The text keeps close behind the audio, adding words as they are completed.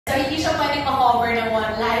siya pwedeng ma-cover ng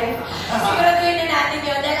one life. Siguraduhin na natin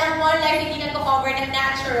yun. Dahil ang one life hindi nag-cover ng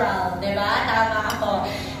natural. Diba? Tama ako.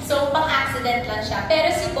 So, pang-accident lang siya.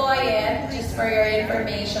 Pero si Boyen, just for your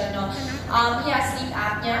information, no, he has sleep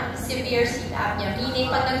apnea, severe sleep apnea.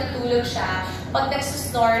 Meaning, pag natutulog siya, pag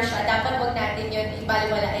nagsusnore siya, dapat huwag natin yun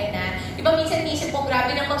ibaliwalain na. Diba minsan isip mo,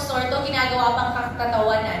 grabe nang mag-snore to, ginagawa pang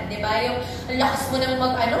katawanan. Diba? Yung lakas mo nang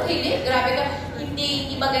hilig, grabe ka.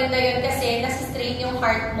 Hindi maganda yun kasi nasistrain yung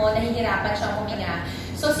heart mo, nahihirapan siyang huminga.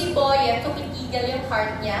 So si Boyen, tumitigil yung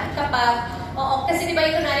heart niya kapag, kasi diba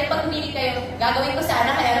yung kunwari, pag humilig kayo, gagawin ko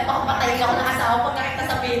sana, kaya napakapatay ako ng asawa pag nakita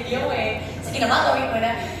sa video eh. Sige naman, gawin ko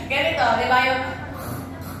na. Ganito, diba yung,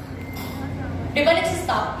 diba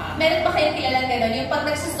nagsistop? Meron ba kayong kilalang gano'n? Yung pag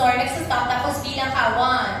nagsistore, nagsistop, tapos bilang ka,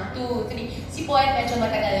 1, 2, 3. Si Boyen medyo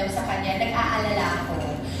matagal yung sa kanya, nag-aalala ako.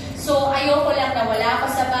 So, ayoko lang na wala ako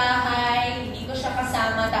sa bahay, hindi ko siya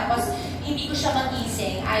kasama, tapos hindi ko siya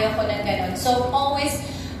magising. Ayoko lang gano'n. So, always,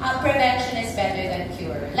 prevention is better than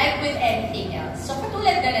cure. Like with anything else. So,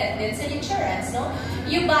 katulad na rin din sa insurance, no?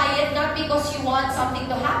 You buy it not because you want something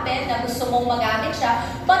to happen, na gusto mong magamit siya,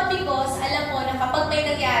 but because alam mo na kapag may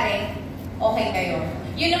nangyari, okay kayo.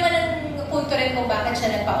 Yun naman ang punto rin kung bakit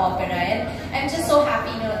siya nagpa-opera. And I'm just so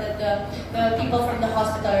happy, you know, that the people from the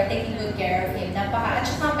hospital are taking good care of him. At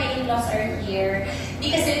saka my in-laws are here. Di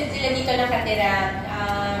kasi sila dito nakatira.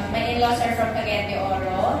 My in-laws are from Cagayan de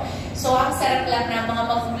Oro. So, ang sarap lang na mga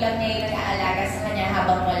magulang niya yung nag-aalaga sa kanya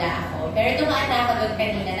habang wala ako. Pero dumaan na ako doon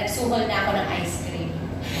kanina. Nagsuhol na ako ng ice cream.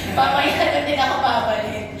 Pamaya doon din ako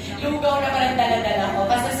babalik. Lugaw naman ang dala-dala ko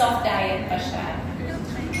kasi soft diet pa siya.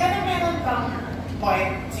 Pero meron kang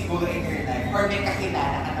point siguro in your life or may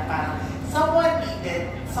kakilala ka na parang someone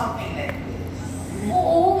needed something like this?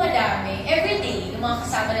 Oo, madami. Everyday, yung mga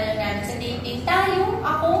kasama na lang namin sa dating, tayo,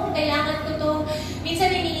 ako, kailangan ko to.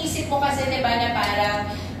 Minsan iniisip mo kasi, di ba, na parang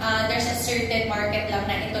there's a certain market lang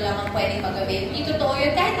na ito lang ang pwedeng mag-avail. Hindi totoo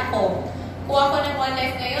yun, kahit ako. Kuha ko ng one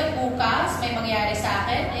life ngayon, bukas, may mangyari sa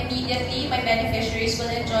akin. Immediately, my beneficiaries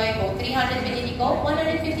will enjoy ko. 300 binili ko,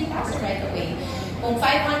 150,000 right away. Kung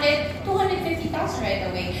 500, 250,000 right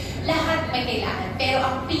away. Lahat may kailangan. Pero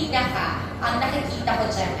ang nakikita ko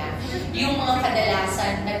dyan na, yung mga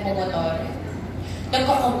kadalasan nagmumotor,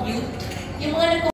 nagko-commute, yung mga